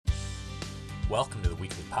Welcome to the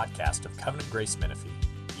weekly podcast of Covenant Grace Menifee.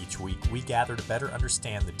 Each week, we gather to better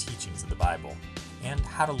understand the teachings of the Bible and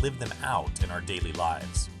how to live them out in our daily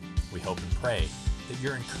lives. We hope and pray that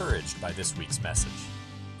you're encouraged by this week's message.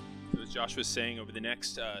 So as Josh was saying, over the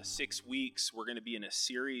next 6 weeks, we're going to be in a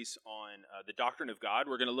series on the doctrine of God.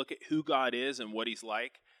 We're going to look at who God is and what he's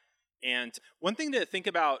like. And one thing to think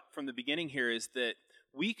about from the beginning here is that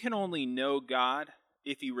we can only know God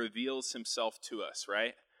if he reveals himself to us,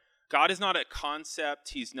 right? God is not a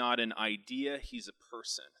concept, he's not an idea, he's a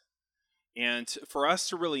person. And for us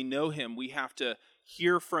to really know him, we have to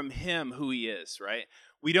hear from him who he is, right?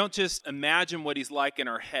 We don't just imagine what he's like in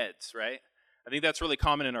our heads, right? I think that's really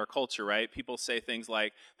common in our culture, right? People say things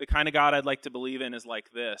like, the kind of God I'd like to believe in is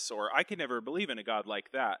like this, or I could never believe in a God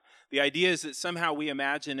like that. The idea is that somehow we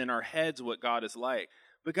imagine in our heads what God is like.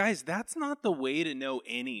 But guys, that's not the way to know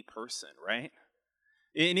any person, right?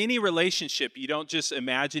 In any relationship, you don't just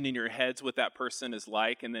imagine in your heads what that person is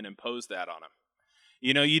like and then impose that on them.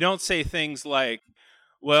 You know, you don't say things like,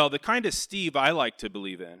 well, the kind of Steve I like to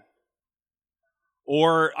believe in.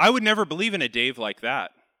 Or, I would never believe in a Dave like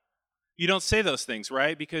that. You don't say those things,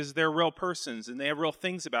 right? Because they're real persons and they have real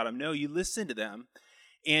things about them. No, you listen to them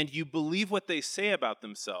and you believe what they say about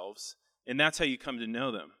themselves, and that's how you come to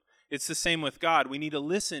know them. It's the same with God. We need to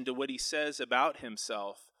listen to what he says about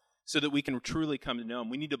himself so that we can truly come to know him.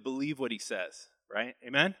 We need to believe what he says, right?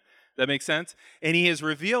 Amen? That makes sense? And he has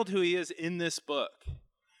revealed who he is in this book.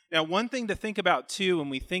 Now, one thing to think about, too, when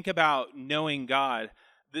we think about knowing God,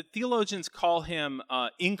 the theologians call him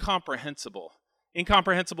incomprehensible.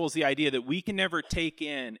 Incomprehensible is the idea that we can never take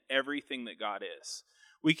in everything that God is.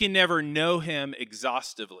 We can never know him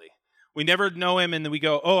exhaustively. We never know him and then we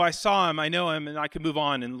go, oh, I saw him, I know him, and I can move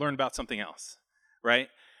on and learn about something else, right?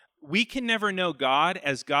 We can never know God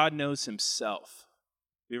as God knows himself.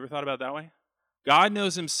 Have you ever thought about it that way? God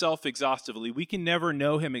knows himself exhaustively. We can never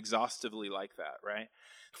know him exhaustively like that, right?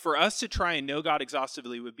 For us to try and know God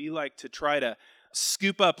exhaustively would be like to try to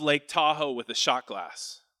scoop up Lake Tahoe with a shot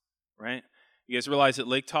glass, right? You guys realize that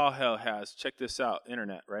Lake Tahoe has, check this out,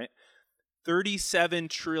 internet, right? 37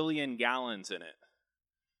 trillion gallons in it.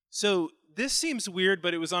 So this seems weird,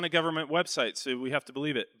 but it was on a government website, so we have to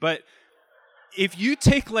believe it. But if you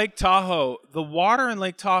take Lake Tahoe, the water in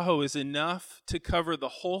Lake Tahoe is enough to cover the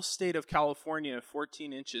whole state of California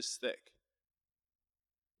 14 inches thick.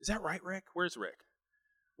 Is that right, Rick? Where's Rick?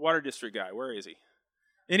 Water district guy, where is he?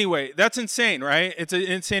 Anyway, that's insane, right? It's an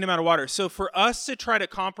insane amount of water. So for us to try to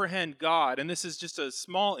comprehend God, and this is just a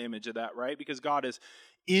small image of that, right? Because God is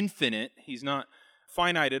infinite. He's not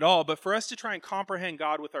finite at all. But for us to try and comprehend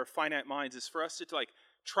God with our finite minds is for us to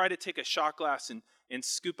try to take a shot glass and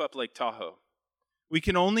scoop up Lake Tahoe. We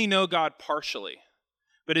can only know God partially.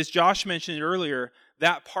 But as Josh mentioned earlier,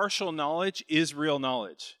 that partial knowledge is real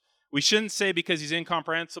knowledge. We shouldn't say because he's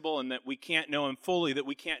incomprehensible and that we can't know him fully, that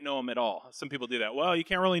we can't know him at all. Some people do that. Well, you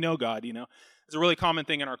can't really know God, you know. It's a really common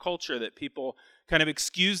thing in our culture that people kind of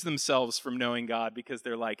excuse themselves from knowing God because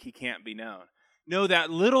they're like, he can't be known. No, that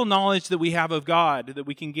little knowledge that we have of God that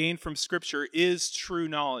we can gain from Scripture is true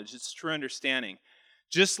knowledge. It's true understanding.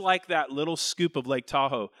 Just like that little scoop of Lake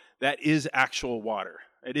Tahoe, that is actual water.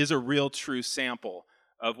 It is a real true sample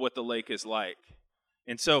of what the lake is like.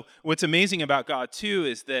 And so what's amazing about God, too,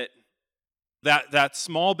 is that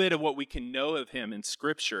small bit of what we can know of him in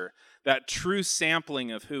Scripture, that true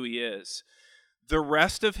sampling of who he is, the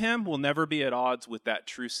rest of him will never be at odds with that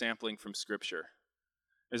true sampling from Scripture.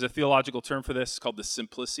 There's a theological term for this called the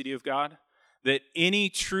simplicity of God, that any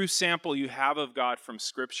true sample you have of God from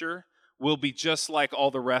Scripture will be just like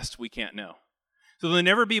all the rest we can't know. So there'll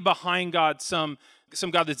never be behind God some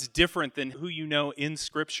God that's different than who you know in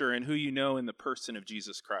Scripture and who you know in the person of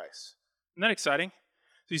Jesus Christ. Isn't that exciting?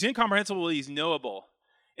 So he's incomprehensible, he's knowable.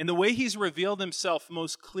 And the way he's revealed himself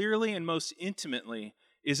most clearly and most intimately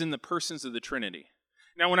is in the persons of the Trinity.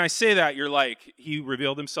 Now, when I say that, you're like, he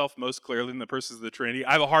revealed himself most clearly in the persons of the Trinity.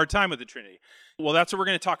 I have a hard time with the Trinity. Well, that's what we're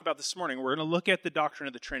going to talk about this morning. We're going to look at the doctrine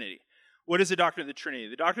of the Trinity. What is the doctrine of the Trinity?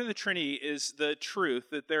 The doctrine of the Trinity is the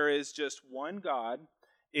truth that there is just one God,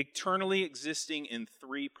 eternally existing in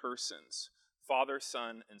three persons, Father,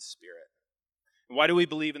 Son, and Spirit. And why do we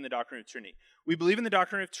believe in the doctrine of the Trinity? We believe in the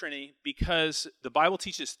doctrine of the Trinity because the Bible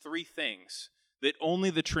teaches three things that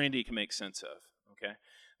only the Trinity can make sense of. Okay?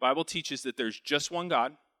 The Bible teaches that there's just one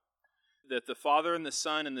God, that the Father and the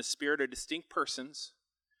Son and the Spirit are distinct persons,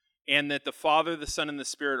 and that the Father, the Son, and the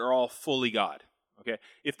Spirit are all fully God. Okay?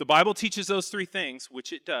 If the Bible teaches those three things,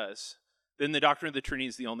 which it does, then the doctrine of the Trinity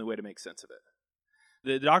is the only way to make sense of it.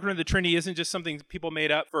 The doctrine of the Trinity isn't just something people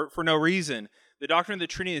made up for no reason. The doctrine of the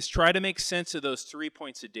Trinity is try to make sense of those 3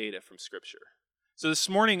 points of data from Scripture. So this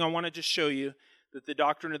morning, I want to just show you that the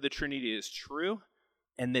doctrine of the Trinity is true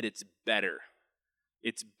and that it's better.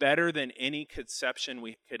 It's better than any conception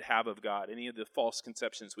we could have of God, any of the false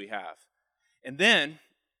conceptions we have. And then,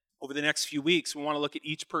 over the next few weeks, we want to look at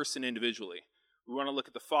each person individually. We want to look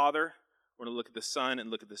at the Father, we want to look at the Son,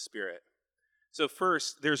 and look at the Spirit. So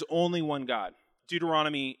first, there's only one God.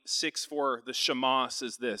 Deuteronomy 6:4, the Shema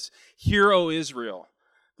says this, "Hear, O Israel,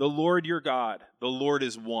 the Lord your God, the Lord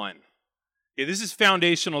is one." Okay, this is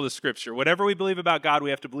foundational to Scripture. Whatever we believe about God, we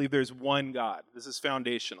have to believe there's one God. This is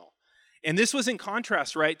foundational. And this was in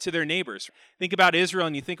contrast, right, to their neighbors. Think about Israel,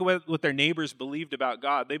 and you think about what their neighbors believed about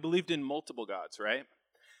God. They believed in multiple gods, right?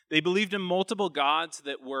 They believed in multiple gods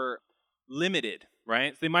that were limited,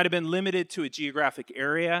 right? They might have been limited to a geographic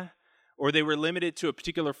area, or they were limited to a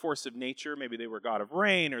particular force of nature. Maybe they were God of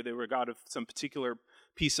rain, or they were God of some particular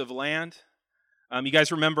piece of land. You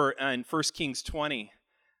guys remember in 1 Kings 20,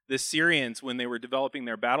 the Syrians, when they were developing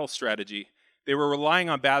their battle strategy, they were relying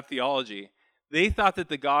on bad theology. They thought that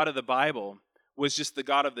the God of the Bible was just the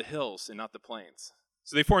God of the hills and not the plains.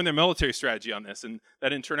 So they formed their military strategy on this, and that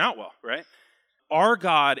didn't turn out well, right? Our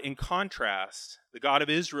God, in contrast, the God of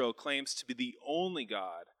Israel, claims to be the only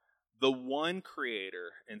God, the one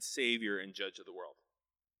creator and savior and judge of the world.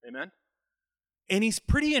 Amen? And he's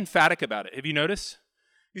pretty emphatic about it. Have you noticed?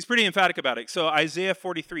 He's pretty emphatic about it. So Isaiah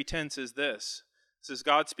 43:10 says this. This is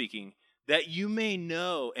God speaking. "That you may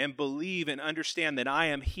know and believe and understand that I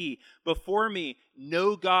am he. Before me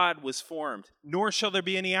no God was formed, nor shall there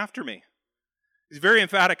be any after me." He's very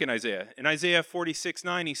emphatic in Isaiah. In Isaiah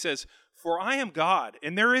 46:9 he says, "For I am God,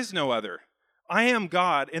 and there is no other. I am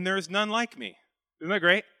God, and there is none like me." Isn't that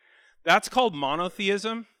great? That's called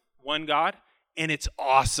monotheism, one God, and it's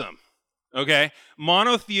awesome. Okay?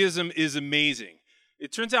 Monotheism is amazing.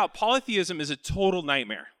 It turns out polytheism is a total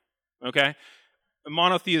nightmare. Okay?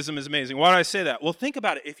 Monotheism is amazing. Why do I say that? Well, think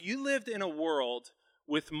about it. If you lived in a world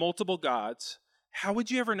with multiple gods, how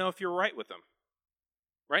would you ever know if you're right with them?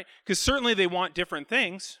 Right? Because certainly they want different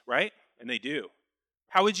things, right? And they do.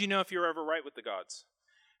 How would you know if you're ever right with the gods?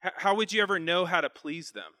 How would you ever know how to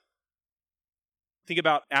please them? Think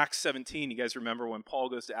about Acts 17. You guys remember when Paul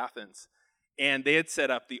goes to Athens, and they had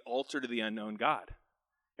set up the altar to the unknown God.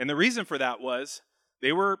 And the reason for that was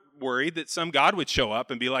they were worried that some God would show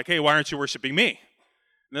up and be like, "Hey, why aren't you worshiping me?"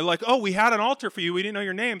 And they're like, "Oh, we had an altar for you. We didn't know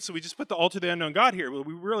your name, so we just put the altar to the unknown God here. Well,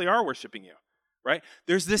 we really are worshiping you." Right?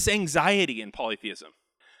 There's this anxiety in polytheism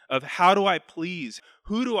of how do I please?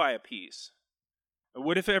 Who do I appease?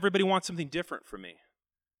 What if everybody wants something different from me?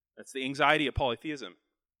 That's the anxiety of polytheism.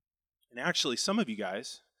 And actually, some of you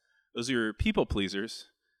guys, those are your people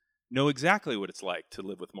pleasers, know exactly what it's like to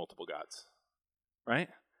live with multiple gods. Right?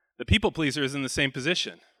 The people pleaser is in the same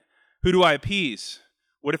position. Who do I appease?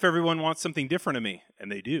 What if everyone wants something different of me?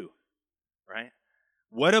 And they do. Right?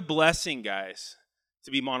 What a blessing, guys,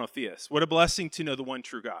 to be monotheists. What a blessing to know the one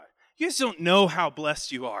true God. You guys don't know how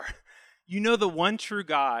blessed you are. You know the one true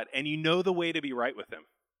God, and you know the way to be right with him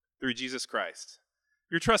through Jesus Christ.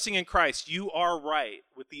 If you're trusting in Christ, you are right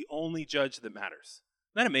with the only judge that matters.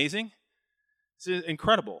 Isn't that amazing? It's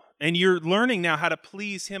incredible. And you're learning now how to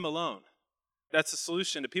please him alone. That's the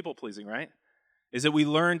solution to people pleasing, right? Is that we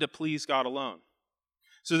learn to please God alone.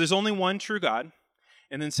 So there's only one true God.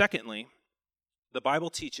 And then secondly, the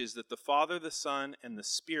Bible teaches that the Father, the Son, and the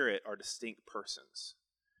Spirit are distinct persons.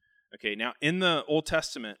 Okay, now in the Old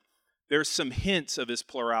Testament, there's some hints of his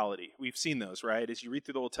plurality. We've seen those, right? As you read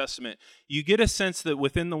through the Old Testament, you get a sense that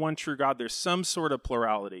within the one true God, there's some sort of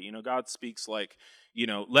plurality. You know, God speaks like,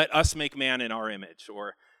 let us make man in our image.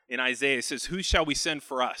 Or in Isaiah, it says, who shall we send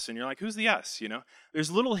for us? And you're like, who's the us?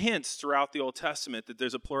 There's little hints throughout the Old Testament that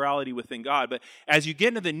there's a plurality within God. But as you get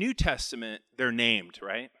into the New Testament, they're named,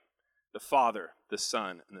 right? The Father, the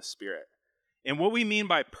Son, and the Spirit. And what we mean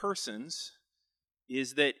by persons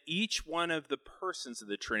is that each one of the persons of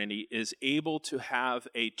the Trinity is able to have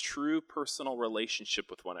a true personal relationship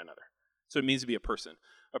with one another. So it means to be a person.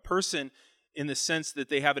 A person in the sense that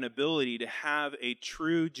they have an ability to have a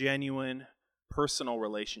true, genuine, personal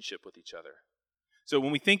relationship with each other. So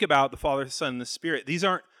when we think about the Father, the Son, and the Spirit, these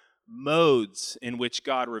aren't modes in which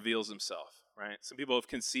God reveals himself, right? Some people have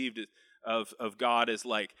conceived of God as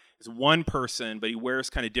as one person, but he wears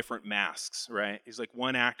kind of different masks, right? He's like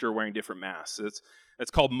one actor wearing different masks.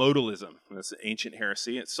 That's called modalism. That's an ancient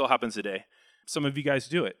heresy. It still happens today. Some of you guys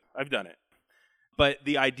do it. I've done it. But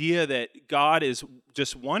the idea that God is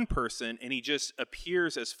just one person and he just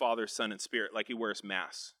appears as Father, Son, and Spirit, like he wears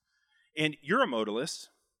masks. And you're a modalist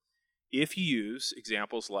if you use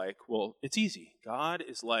examples like, well, it's easy. God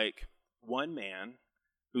is like one man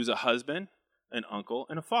who's a husband, an uncle,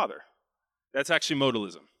 and a father. That's actually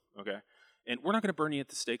modalism, okay? And we're not going to burn you at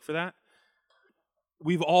the stake for that.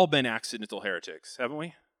 We've all been accidental heretics, haven't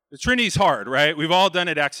we? The Trinity's hard, right? We've all done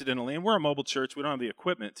it accidentally, and we're a mobile church. We don't have the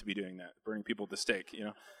equipment to be doing that, burning people at the stake,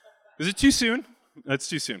 Is it too soon? That's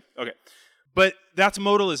too soon. Okay. But that's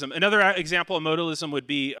modalism. Another example of modalism would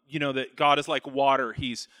be, that God is like water.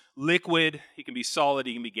 He's liquid, he can be solid,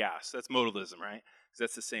 he can be gas. That's modalism, right? Because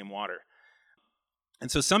that's the same water.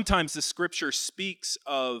 And so sometimes the scripture speaks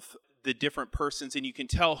of the different persons, and you can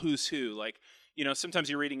tell who's who. Like, sometimes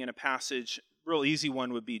you're reading in a passage, real easy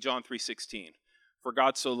one would be John 3:16. For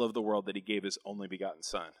God so loved the world that he gave his only begotten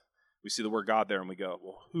son. We see the word God there and we go,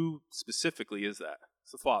 well, who specifically is that?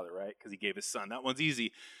 It's the Father, right? Because he gave his son. That one's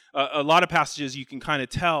easy. A lot of passages you can kind of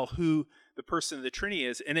tell who the person of the Trinity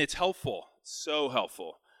is, and it's helpful, so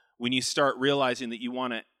helpful, when you start realizing that you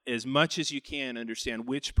want to, as much as you can, understand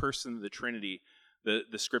which person of the Trinity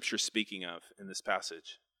the Scripture's speaking of in this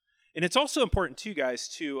passage. And it's also important, too, guys,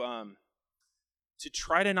 to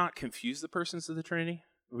try to not confuse the persons of the Trinity.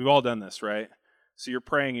 We've all done this, right? So you're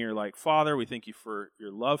praying and you're like, Father, we thank you for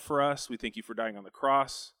your love for us. We thank you for dying on the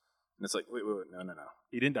cross. And it's like, wait, no.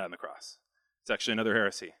 He didn't die on the cross. It's actually another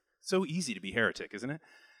heresy. So easy to be heretic, isn't it?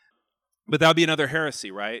 But that would be another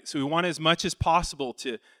heresy, right? So we want as much as possible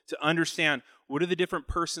to understand what do the different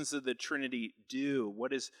persons of the Trinity do?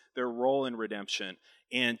 What is their role in redemption?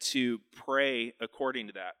 And to pray according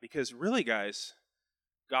to that. Because really, guys,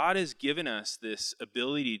 God has given us this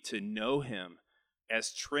ability to know him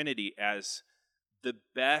as Trinity, as the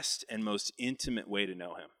best and most intimate way to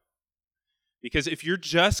know him. Because if you're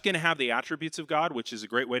just going to have the attributes of God, which is a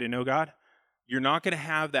great way to know God, you're not going to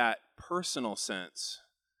have that personal sense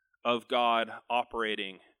of God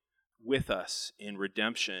operating with us in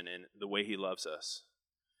redemption and the way he loves us.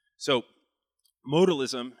 So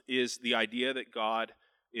modalism is the idea that God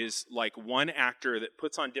is like one actor that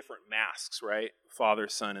puts on different masks, right? Father,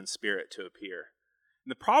 Son, and Spirit to appear.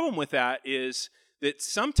 And the problem with that is that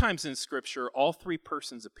sometimes in Scripture, all three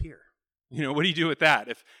persons appear. What do you do with that?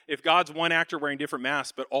 If God's one actor wearing different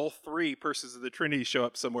masks, but all three persons of the Trinity show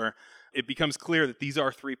up somewhere, it becomes clear that these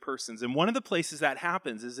are three persons. And one of the places that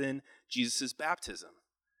happens is in Jesus' baptism.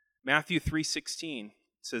 Matthew 3:16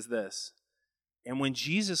 says this, and when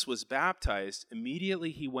Jesus was baptized,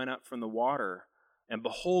 immediately he went up from the water, and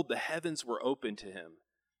behold, the heavens were opened to him.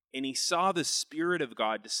 And he saw the Spirit of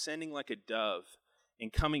God descending like a dove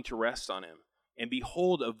and coming to rest on him. And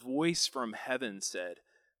behold, a voice from heaven said,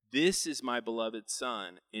 this is my beloved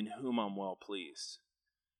Son, in whom I'm well pleased.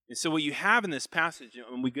 And so what you have in this passage,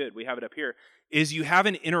 and we have it up here, is you have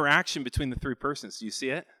an interaction between the three persons. Do you see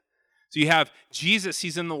it? So you have Jesus,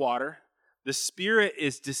 he's in the water. The Spirit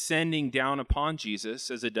is descending down upon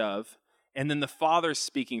Jesus as a dove. And then the Father's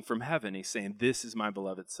speaking from heaven. He's saying, this is my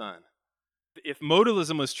beloved Son. If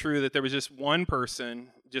modalism was true, that there was just one person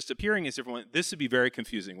just appearing as different one, this would be very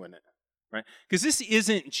confusing, wouldn't it? Right? Because this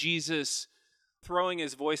isn't Jesus throwing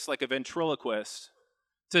his voice like a ventriloquist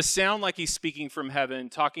to sound like he's speaking from heaven,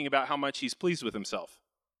 talking about how much he's pleased with himself.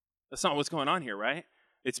 That's not what's going on here, right?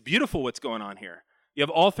 It's beautiful what's going on here. You have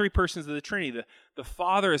all three persons of the Trinity. The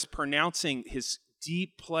Father is pronouncing his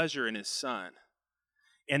deep pleasure in his Son.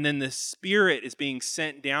 And then the Spirit is being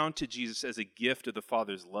sent down to Jesus as a gift of the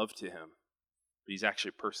Father's love to him. But he's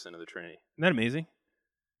actually a person of the Trinity. Isn't that amazing?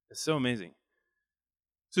 It's so amazing.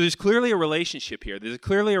 So there's clearly a relationship here. There's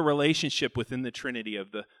clearly a relationship within the Trinity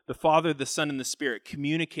of the Father, the Son, and the Spirit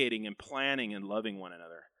communicating and planning and loving one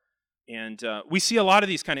another. And we see a lot of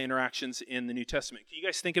these kind of interactions in the New Testament. Can you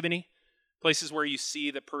guys think of any places where you see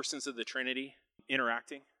the persons of the Trinity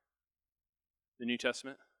interacting? The New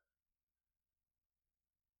Testament?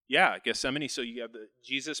 Yeah, Gethsemane. So you have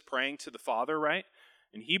Jesus praying to the Father, right?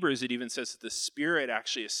 In Hebrews, it even says that the Spirit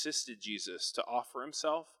actually assisted Jesus to offer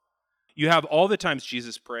himself. You have all the times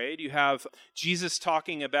Jesus prayed. You have Jesus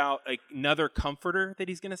talking about another comforter that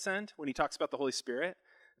he's going to send when he talks about the Holy Spirit.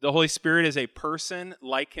 The Holy Spirit is a person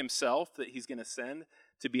like himself that he's going to send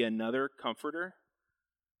to be another comforter.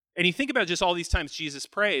 And you think about just all these times Jesus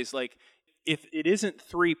prays, like if it isn't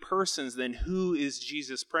three persons, then who is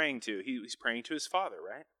Jesus praying to? He's praying to his Father,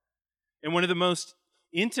 right? And one of the most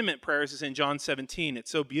intimate prayers is in John 17.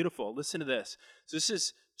 It's so beautiful. Listen to this. So this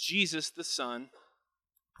is Jesus the Son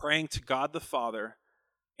praying to God the Father,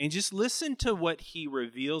 and just listen to what he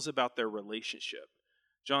reveals about their relationship.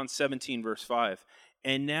 John 17, verse 5.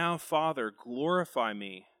 And now, Father, glorify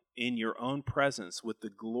me in your own presence with the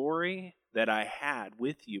glory that I had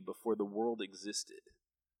with you before the world existed.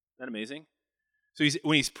 Isn't that amazing? So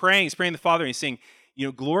when he's praying to the Father, and he's saying,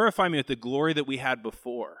 glorify me with the glory that we had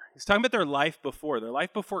before. He's talking about their life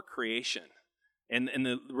before creation and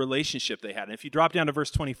the relationship they had. And if you drop down to verse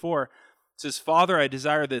 24, It says, Father, I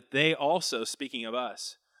desire that they also, speaking of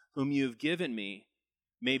us, whom you have given me,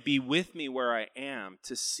 may be with me where I am,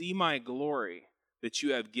 to see my glory that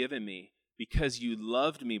you have given me, because you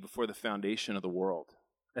loved me before the foundation of the world.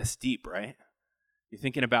 That's deep, right? You're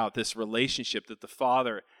thinking about this relationship that the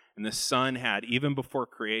Father and the Son had even before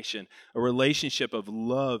creation, a relationship of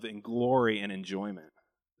love and glory and enjoyment.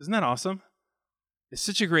 Isn't that awesome? It's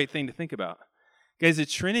such a great thing to think about. Guys, the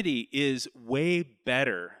Trinity is way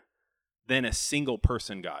better than a single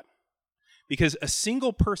person God. Because a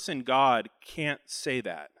single person God can't say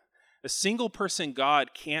that. A single person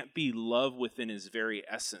God can't be love within his very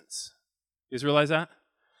essence. You guys realize that?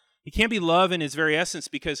 He can't be love in his very essence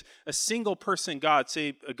because a single person God,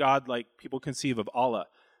 say a God like people conceive of Allah,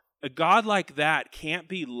 a God like that can't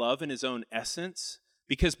be love in his own essence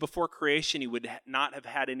because before creation he would not have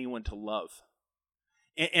had anyone to love.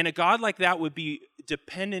 And a God like that would be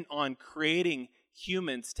dependent on creating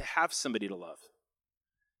humans to have somebody to love.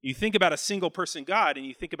 You think about a single person God and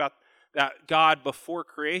you think about that God before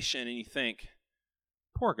creation and you think,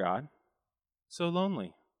 poor God, so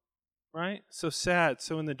lonely, right? So sad,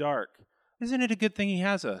 so in the dark. Isn't it a good thing he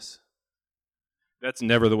has us? That's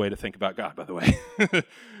never the way to think about God, by the way,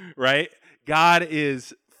 right? God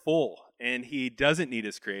is full and he doesn't need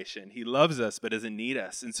his creation. He loves us but doesn't need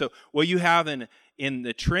us. And so what you have in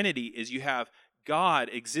the Trinity is you have God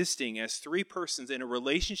existing as three persons in a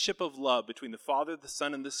relationship of love between the Father, the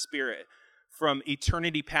Son, and the Spirit from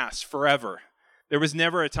eternity past, forever. There was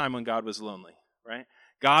never a time when God was lonely, right?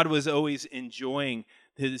 God was always enjoying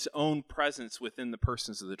his own presence within the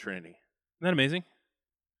persons of the Trinity. Isn't that amazing?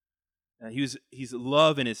 He's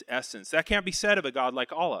love in his essence. That can't be said of a God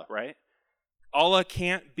like Allah, right? Allah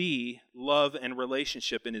can't be love and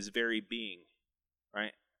relationship in his very being,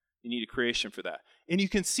 right? You need a creation for that. And you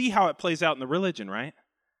can see how it plays out in the religion, right?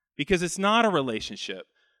 Because it's not a relationship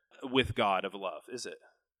with God of love, is it?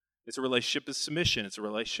 It's a relationship of submission. It's a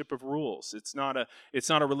relationship of rules. It's not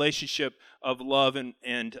a relationship of love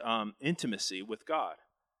and intimacy with God.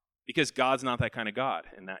 Because God's not that kind of God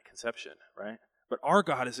in that conception, right? But our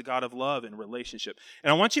God is a God of love and relationship.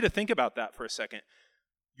 And I want you to think about that for a second.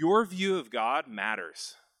 Your view of God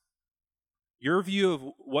matters. Your view of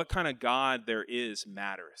what kind of God there is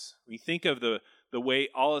matters. When you think of the way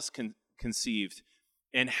all is conceived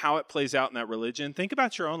and how it plays out in that religion, think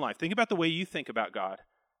about your own life. Think about the way you think about God.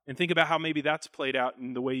 And think about how maybe that's played out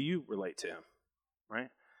in the way you relate to him, right?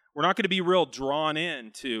 We're not going to be real drawn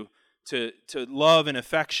in to love and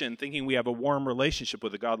affection, thinking we have a warm relationship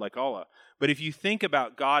with a God like Allah. But if you think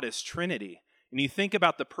about God as Trinity, and you think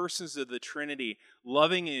about the persons of the Trinity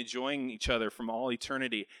loving and enjoying each other from all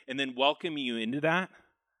eternity, and then welcoming you into that,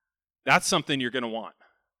 that's something you're going to want.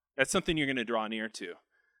 That's something you're going to draw near to.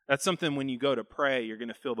 That's something when you go to pray, you're going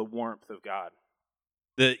to feel the warmth of God.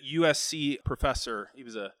 The USC professor, he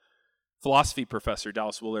was a philosophy professor,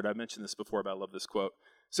 Dallas Willard. I mentioned this before, but I love this quote.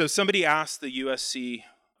 So somebody asked the USC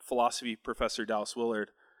philosophy professor, Dallas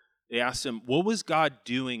Willard, they asked him, what was God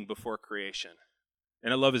doing before creation?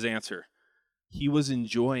 And I love his answer. He was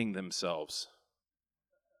enjoying themselves.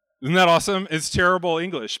 Isn't that awesome? It's terrible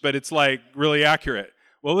English, but it's like really accurate.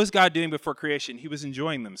 What was God doing before creation? He was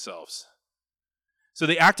enjoying themselves. So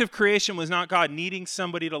the act of creation was not God needing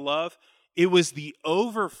somebody to love. It was the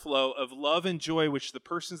overflow of love and joy which the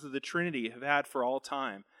persons of the Trinity have had for all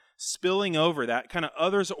time, spilling over that kind of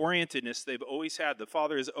others-orientedness they've always had. The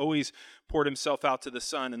Father has always poured himself out to the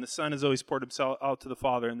Son, and the Son has always poured himself out to the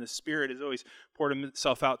Father, and the Spirit has always poured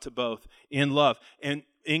himself out to both in love. And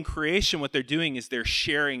in creation, what they're doing is they're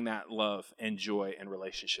sharing that love and joy and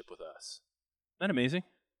relationship with us. Isn't that amazing?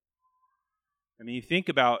 I mean, you think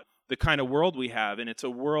about the kind of world we have, and it's a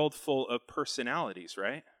world full of personalities,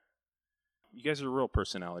 right? You guys are real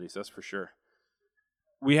personalities, that's for sure.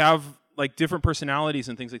 We have like different personalities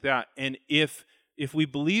and things like that. And if we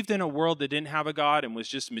believed in a world that didn't have a God and was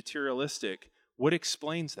just materialistic, what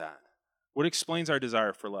explains that? What explains our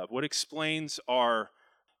desire for love? What explains our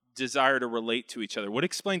desire to relate to each other? What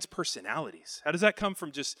explains personalities? How does that come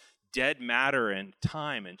from just dead matter and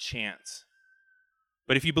time and chance?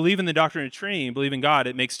 But if you believe in the doctrine of Trinity and believe in God,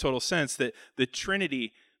 it makes total sense that the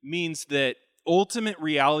Trinity means that ultimate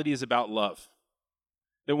reality is about love.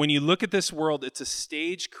 That when you look at this world, it's a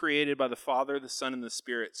stage created by the Father, the Son, and the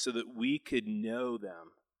Spirit so that we could know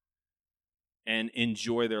them and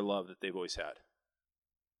enjoy their love that they've always had.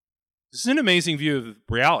 This is an amazing view of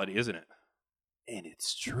reality, isn't it? And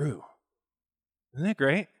it's true. Isn't that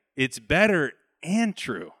great? It's better and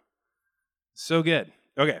true. So good.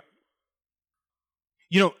 Okay.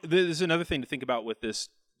 You know, there's another thing to think about with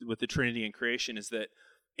the Trinity and creation is that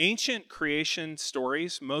ancient creation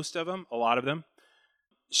stories, most of them, a lot of them,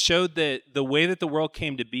 showed that the way that the world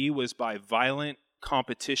came to be was by violent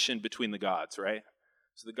competition between the gods, right?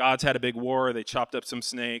 So the gods had a big war, they chopped up some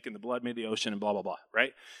snake, and the blood made the ocean, and blah, blah, blah,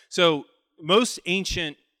 right? So most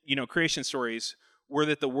ancient, creation stories were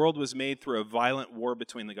that the world was made through a violent war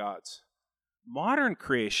between the gods. Modern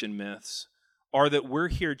creation myths are that we're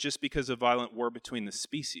here just because of violent war between the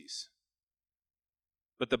species.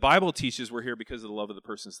 But the Bible teaches we're here because of the love of the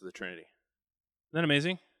persons of the Trinity. Isn't that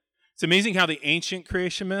amazing? It's amazing how the ancient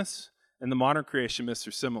creation myths and the modern creation myths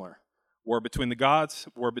are similar. War between the gods,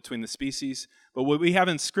 war between the species. But what we have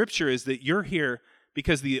in Scripture is that you're here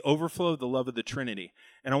because of the overflow of the love of the Trinity.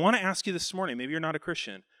 And I want to ask you this morning, maybe you're not a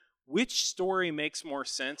Christian, which story makes more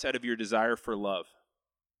sense out of your desire for love?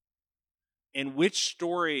 And which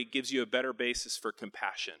story gives you a better basis for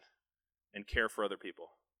compassion and care for other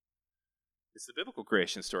people? It's the biblical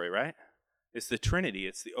creation story, right? It's the Trinity.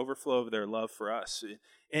 It's the overflow of their love for us.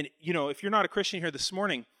 And, if you're not a Christian here this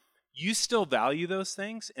morning, you still value those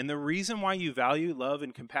things. And the reason why you value love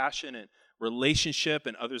and compassion and relationship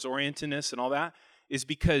and others-orientedness and all that is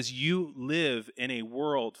because you live in a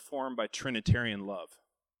world formed by Trinitarian love.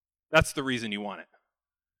 That's the reason you want it.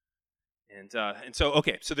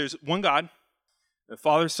 So there's one God. The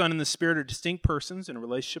Father, Son, and the Spirit are distinct persons in a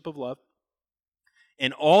relationship of love.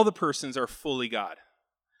 And all the persons are fully God.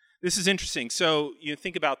 This is interesting. So you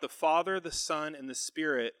think about the Father, the Son, and the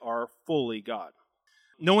Spirit are fully God.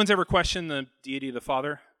 No one's ever questioned the deity of the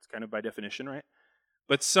Father. It's kind of by definition, right?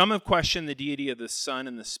 But some have questioned the deity of the Son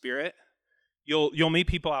and the Spirit. You'll meet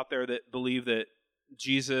people out there that believe that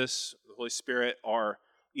Jesus, the Holy Spirit, are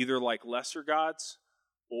either like lesser gods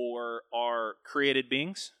or are created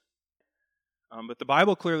beings. But the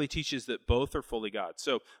Bible clearly teaches that both are fully God.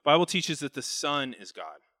 So the Bible teaches that the Son is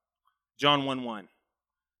God. John 1:1.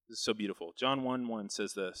 This is so beautiful. John 1:1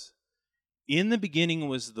 says this. In the beginning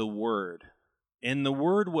was the Word, and the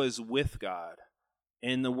Word was with God,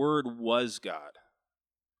 and the Word was God.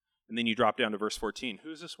 And then you drop down to verse 14.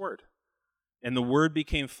 Who is this Word? And the Word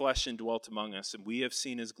became flesh and dwelt among us, and we have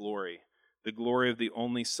seen His glory, the glory of the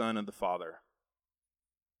only Son of the Father,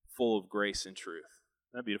 full of grace and truth.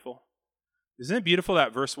 Isn't that beautiful? Isn't it beautiful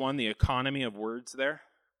that verse 1, the economy of words there?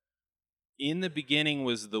 In the beginning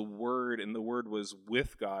was the Word, and the Word was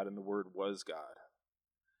with God, and the Word was God.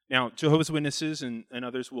 Now, Jehovah's Witnesses and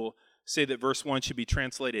others will say that verse 1 should be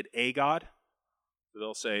translated a God. So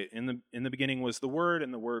they'll say, in the beginning was the Word,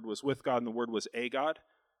 and the Word was with God, and the Word was a God.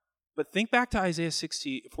 But think back to Isaiah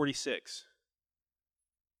 46.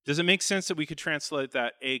 Does it make sense that we could translate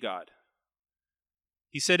that a God?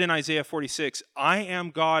 He said in Isaiah 46, I am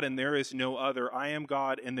God and there is no other. I am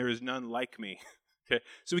God and there is none like me. Okay,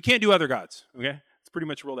 so we can't do other gods. Okay, it's pretty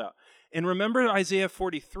much ruled out. And remember Isaiah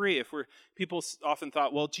 43. People often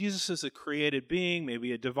thought, well, Jesus is a created being,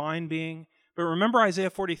 maybe a divine being. But remember Isaiah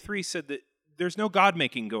 43 said that there's no God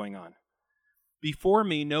making going on. Before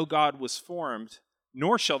me, no God was formed,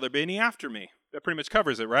 nor shall there be any after me. That pretty much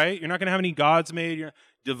covers it, right? You're not going to have any gods made,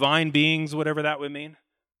 divine beings, whatever that would mean.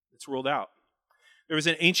 It's ruled out. There was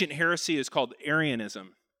an ancient heresy, it's called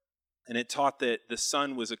Arianism, and it taught that the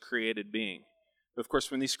Son was a created being. But of course,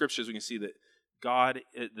 from these scriptures, we can see that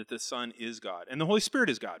that the Son is God, and the Holy Spirit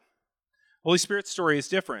is God. Holy Spirit's story is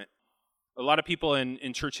different. A lot of people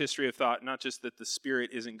in church history have thought not just that the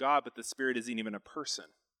Spirit isn't God, but the Spirit isn't even a person.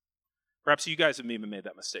 Perhaps you guys have even made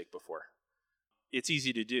that mistake before. It's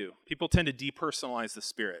easy to do. People tend to depersonalize the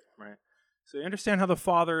Spirit, right? So they understand how the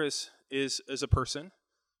Father is a person,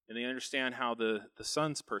 and they understand how the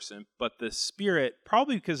Son's person, but the Spirit,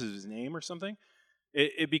 probably because of his name or something,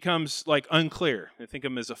 it becomes like unclear. They think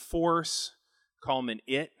of him as a force, call him an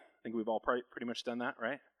it. I think we've all pretty much done that,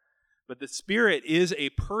 right? But the Spirit is a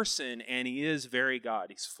person, and he is very God.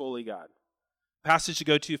 He's fully God. Passage to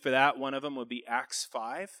go to for that, one of them would be Acts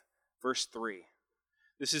 5, verse 3.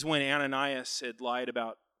 This is when Ananias had lied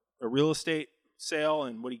about a real estate sale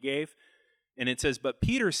and what he gave. And it says, but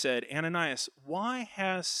Peter said, Ananias, why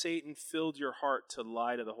has Satan filled your heart to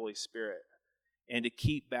lie to the Holy Spirit and to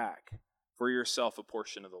keep back for yourself a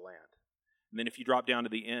portion of the land? And then if you drop down to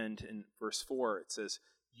the end in verse 4, it says,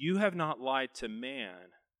 you have not lied to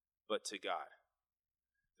man, but to God.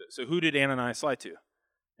 So who did Ananias lie to?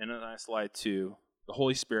 Ananias lied to the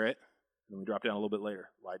Holy Spirit. And then we drop down a little bit later,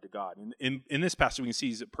 lied to God. In this passage, we can see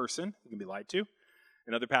he's a person. He can be lied to.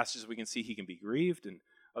 In other passages, we can see he can be grieved and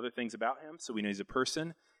other things about him. So we know he's a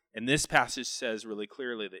person. And this passage says really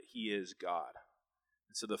clearly that he is God.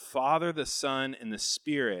 And so the Father, the Son, and the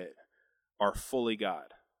Spirit are fully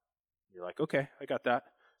God. You're like, okay, I got that.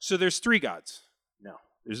 So there's three gods. No,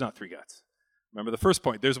 there's not three gods. Remember the first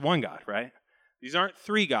point, there's one God, right? These aren't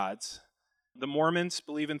three gods. The Mormons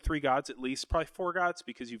believe in 3 gods at least, probably 4 gods,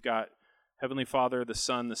 because you've got Heavenly Father, the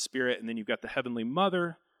Son, the Spirit, and then you've got the Heavenly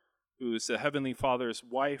Mother, who's the Heavenly Father's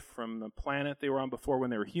wife from the planet they were on before when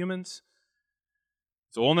they were humans.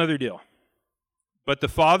 It's a whole other deal. But the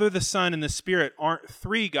Father, the Son, and the Spirit aren't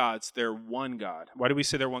 3 gods, they're one God. Why do we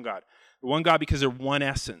say they're one God? They're one God because they're one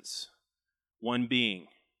essence, one being.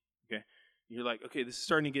 Okay? You're like, okay, this is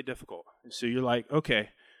starting to get difficult. And so you're like, okay,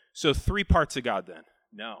 so 3 parts of God then.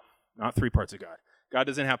 No, not 3 parts of God. God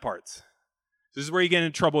doesn't have parts. This is where you get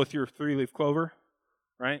into trouble with your 3-leaf clover,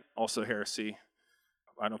 right? Also heresy.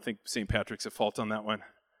 I don't think St. Patrick's at fault on that one.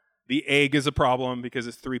 The egg is a problem because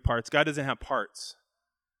it's 3 parts. God doesn't have parts.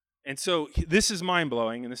 And so this is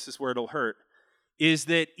mind-blowing, and this is where it'll hurt, is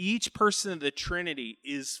that each person of the Trinity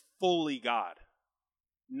is fully God,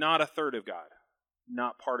 not a third of God,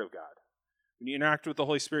 not part of God. When you interact with the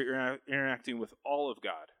Holy Spirit, you're interacting with all of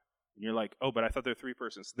God. And you're like, oh, but I thought there were 3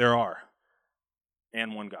 persons. There are.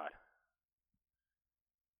 And one God.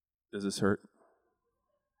 Does this hurt?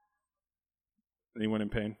 Anyone in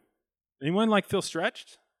pain? Anyone feel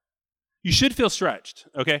stretched? You should feel stretched,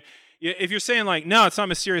 okay? If you're saying no, it's not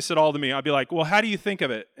mysterious at all to me, I'll be like, well, how do you think of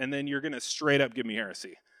it? And then you're going to straight up give me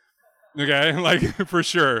heresy, okay? For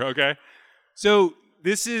sure, okay? So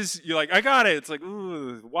this is, you're like, I got it. It's like,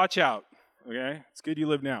 ooh, watch out, okay? It's good you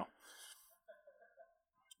live now.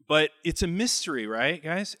 But it's a mystery, right,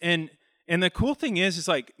 guys? And the cool thing is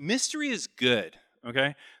mystery is good.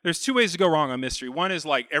 Okay? There's 2 ways to go wrong on mystery. One is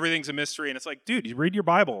everything's a mystery, and it's dude, you read your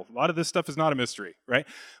Bible. A lot of this stuff is not a mystery, right?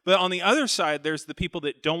 But on the other side, there's the people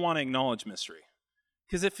that don't want to acknowledge mystery.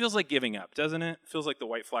 Because it feels like giving up, doesn't it? It feels like the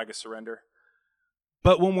white flag of surrender.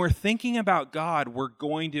 But when we're thinking about God, we're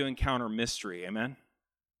going to encounter mystery, amen?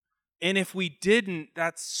 And if we didn't,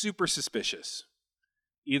 that's super suspicious,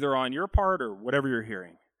 either on your part or whatever you're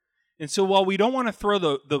hearing. And so while we don't want to throw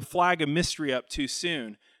the flag of mystery up too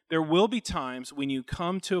soon, there will be times when you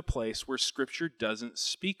come to a place where Scripture doesn't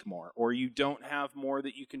speak more, or you don't have more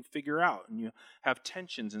that you can figure out, and you have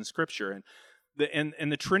tensions in Scripture.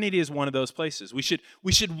 And the Trinity is one of those places. We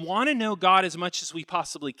should want to know God as much as we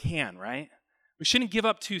possibly can, right? We shouldn't give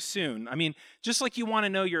up too soon. I mean, just like you want to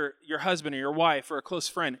know your husband or your wife or a close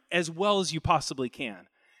friend as well as you possibly can,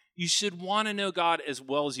 you should want to know God as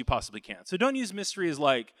well as you possibly can. So don't use mystery as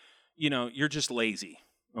you're just lazy,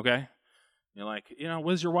 okay? You're like,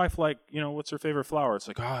 what is your wife like? What's her favorite flower? It's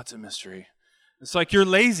oh, it's a mystery. It's you're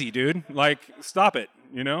lazy, dude. Stop it,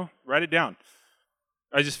 write it down.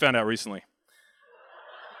 I just found out recently.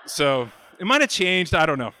 So it might have changed. I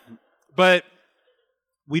don't know. But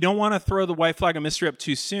we don't want to throw the white flag of mystery up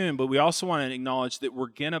too soon, but we also want to acknowledge that we're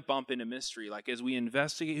going to bump into mystery. As we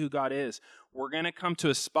investigate who God is, we're going to come to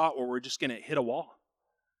a spot where we're just going to hit a wall.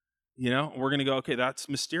 We're going to go, okay, that's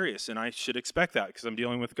mysterious, and I should expect that because I'm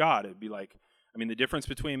dealing with God. It'd be the difference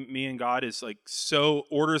between me and God is so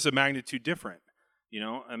orders of magnitude different.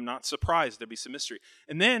 I'm not surprised there'd be some mystery.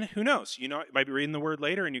 And then, who knows? You might be reading the word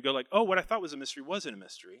later, and you go oh, what I thought was a mystery wasn't a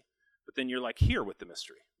mystery. But then you're here with the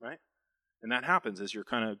mystery, right? And that happens as you're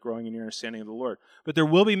kind of growing in your understanding of the Lord. But there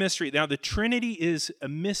will be mystery. Now, the Trinity is a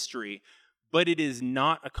mystery, but it is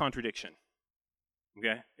not a contradiction.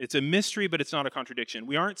 Okay? It's a mystery, but it's not a contradiction.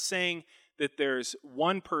 We aren't saying that there's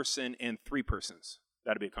one person and 3 persons.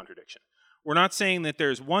 That would be a contradiction. We're not saying that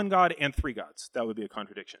there's one God and 3 gods. That would be a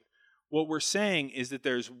contradiction. What we're saying is that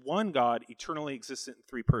there's one God eternally existent in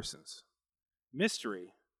 3 persons.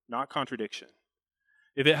 Mystery, not contradiction.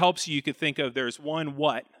 If it helps you, you could think of there's one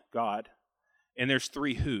what, God, and there's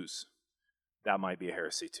 3 whos. That might be a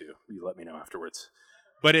heresy too. You let me know afterwards.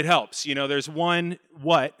 But it helps. There's one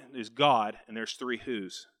what, there's God, and there's 3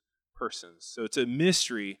 whos, persons. So it's a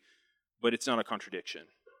mystery, but it's not a contradiction.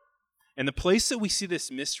 And the place that we see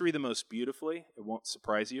this mystery the most beautifully, it won't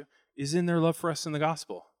surprise you, is in their love for us in the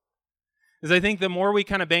gospel. Because I think the more we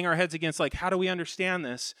kind of bang our heads against, how do we understand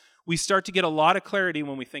this, we start to get a lot of clarity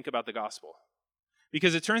when we think about the gospel.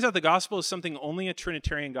 Because it turns out the gospel is something only a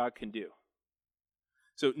Trinitarian God can do.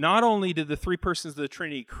 So not only did the 3 persons of the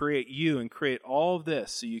Trinity create you and create all of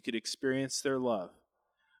this so you could experience their love,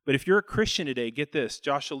 but if you're a Christian today, get this,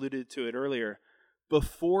 Josh alluded to it earlier,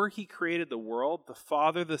 before he created the world, the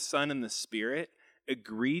Father, the Son, and the Spirit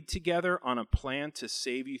agreed together on a plan to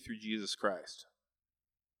save you through Jesus Christ.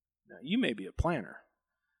 Now, you may be a planner,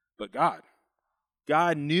 but God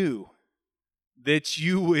knew that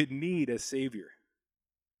you would need a Savior.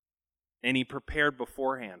 And he prepared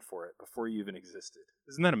beforehand for it, before you even existed.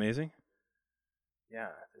 Isn't that amazing? Yeah,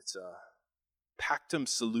 it's pactum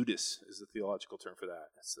salutis is the theological term for that.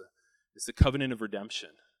 It's the covenant of redemption.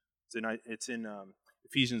 It's in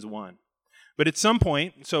Ephesians 1. But at some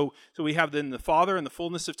point, so we have then the Father in the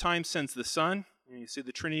fullness of time sends the Son. You see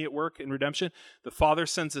the Trinity at work in redemption. The Father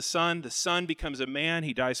sends the Son becomes a man,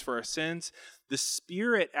 he dies for our sins. The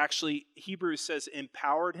Spirit actually, Hebrews says,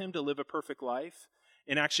 empowered him to live a perfect life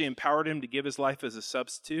and actually empowered him to give his life as a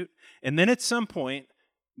substitute. And then at some point,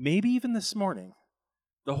 maybe even this morning,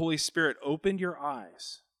 the Holy Spirit opened your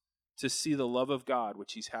eyes to see the love of God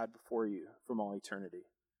which he's had before you from all eternity.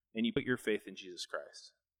 And you put your faith in Jesus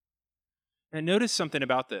Christ. And notice something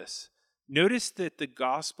about this. Notice that the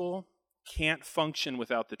gospel can't function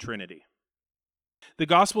without the Trinity. The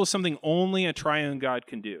gospel is something only a triune God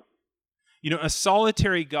can do. You know, a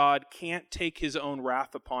solitary God can't take his own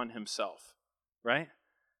wrath upon himself, right?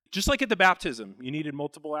 Just like at the baptism, you needed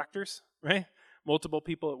multiple actors, right? Multiple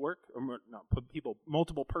people at work, or not people,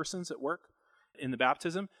 multiple persons at work in the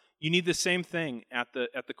baptism. You need the same thing at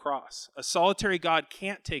the cross. A solitary God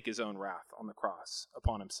can't take his own wrath on the cross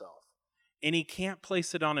upon himself. And he can't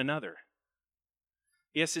place it on another.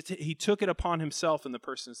 Yes, he took it upon himself in the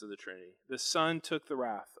persons of the Trinity. The Son took the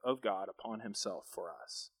wrath of God upon himself for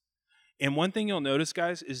us. And one thing you'll notice,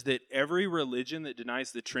 guys, is that every religion that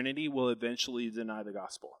denies the Trinity will eventually deny the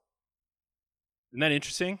gospel. Isn't that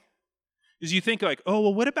interesting? Because you think like, oh,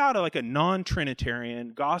 well, what about like a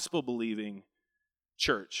non-Trinitarian, gospel-believing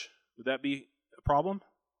church? Would that be a problem?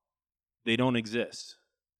 They don't exist.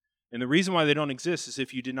 And the reason why they don't exist is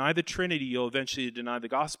if you deny the Trinity, you'll eventually deny the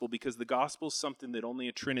gospel, because the gospel is something that only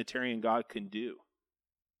a Trinitarian God can do.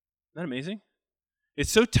 Isn't that amazing?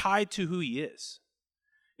 It's so tied to who he is.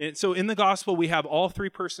 And so in the gospel, we have all three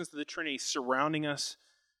persons of the Trinity surrounding us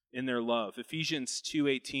in their love. Ephesians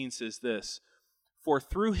 2:18 says this, "For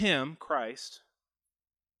through him, Christ,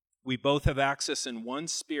 we both have access in one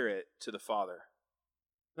spirit to the Father."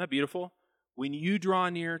 Isn't that beautiful? When you draw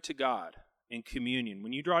near to God in communion,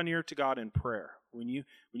 when you draw near to God in prayer, when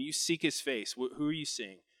you seek his face, who are you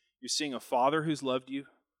seeing? You're seeing a Father who's loved you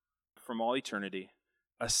from all eternity,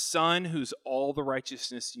 a Son who's all the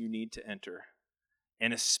righteousness you need to enter,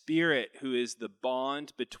 and a Spirit who is the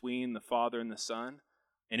bond between the Father and the Son,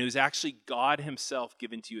 and who's actually God himself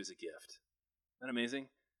given to you as a gift. Isn't that amazing?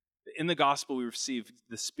 In the gospel, we receive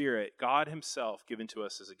the Spirit, God himself given to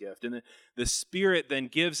us as a gift. And the Spirit then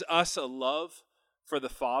gives us a love for the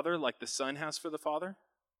Father like the Son has for the Father.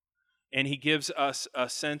 And he gives us a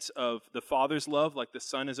sense of the Father's love like the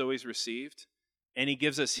Son has always received. And he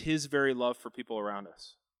gives us his very love for people around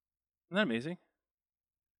us. Isn't that amazing?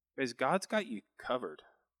 Guys, God's got you covered.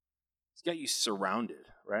 He's got you surrounded,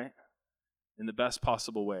 right? In the best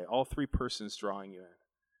possible way. All three persons drawing you in.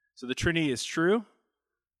 So the Trinity is true,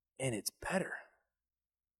 and it's better.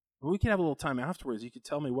 We could have a little time afterwards. You could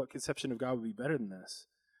tell me what conception of God would be better than this.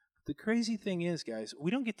 The crazy thing is, guys,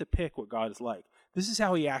 we don't get to pick what God is like. This is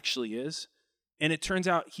how he actually is. And it turns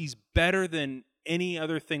out he's better than any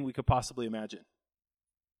other thing we could possibly imagine.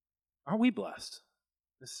 Aren't we blessed?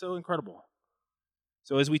 It's so incredible.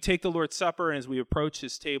 So as we take the Lord's Supper and as we approach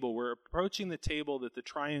his table, we're approaching the table that the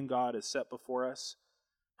triune God has set before us,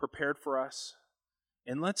 prepared for us.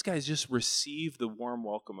 And let's, guys, just receive the warm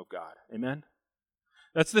welcome of God. Amen?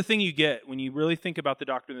 That's the thing you get when you really think about the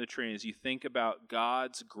doctrine of the Trinity, is you think about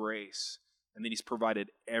God's grace and that he's provided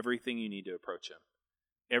everything you need to approach him,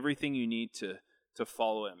 everything you need to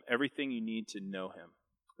follow him, everything you need to know him.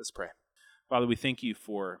 Let's pray. Father, we thank you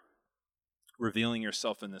for revealing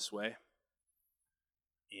yourself in this way.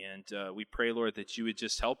 And we pray, Lord, that you would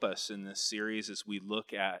just help us in this series as we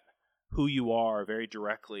look at who you are very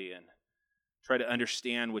directly and try to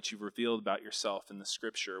understand what you've revealed about yourself in the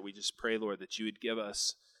Scripture. We just pray, Lord, that you would give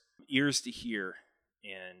us ears to hear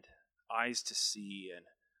and eyes to see and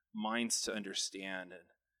minds to understand, and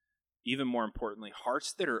even more importantly,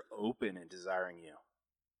 hearts that are open and desiring you.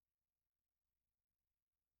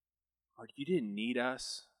 Lord, you didn't need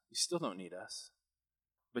us. You still don't need us.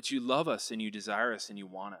 But you love us and you desire us and you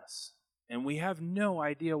want us. And we have no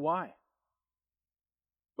idea why.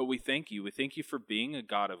 But we thank you. We thank you for being a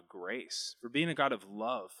God of grace, for being a God of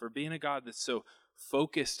love, for being a God that's so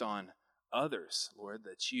focused on others, Lord,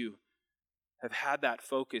 that you have had that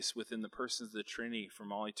focus within the persons of the Trinity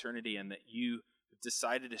from all eternity, and that you have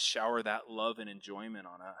decided to shower that love and enjoyment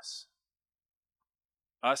on us.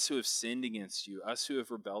 Us who have sinned against you, us who have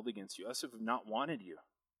rebelled against you, us who have not wanted you.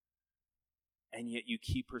 And yet you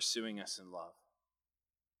keep pursuing us in love.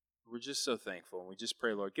 We're just so thankful. And we just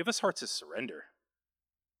pray, Lord, give us hearts of surrender.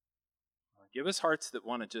 Give us hearts that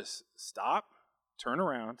want to just stop, turn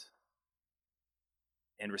around,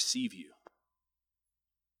 and receive you.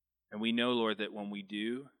 And we know, Lord, that when we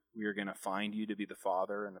do, we are going to find you to be the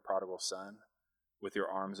Father and the prodigal Son with your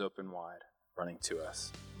arms open wide, running to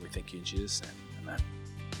us. We thank you in Jesus' name. Amen.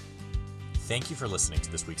 thank you for listening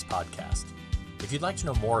to this week's podcast. If you'd like to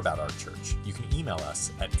know more about our church, you can email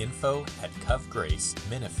us at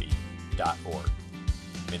info@covgracemenifee.org.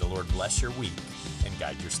 May the Lord bless your week and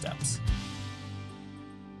guide your steps.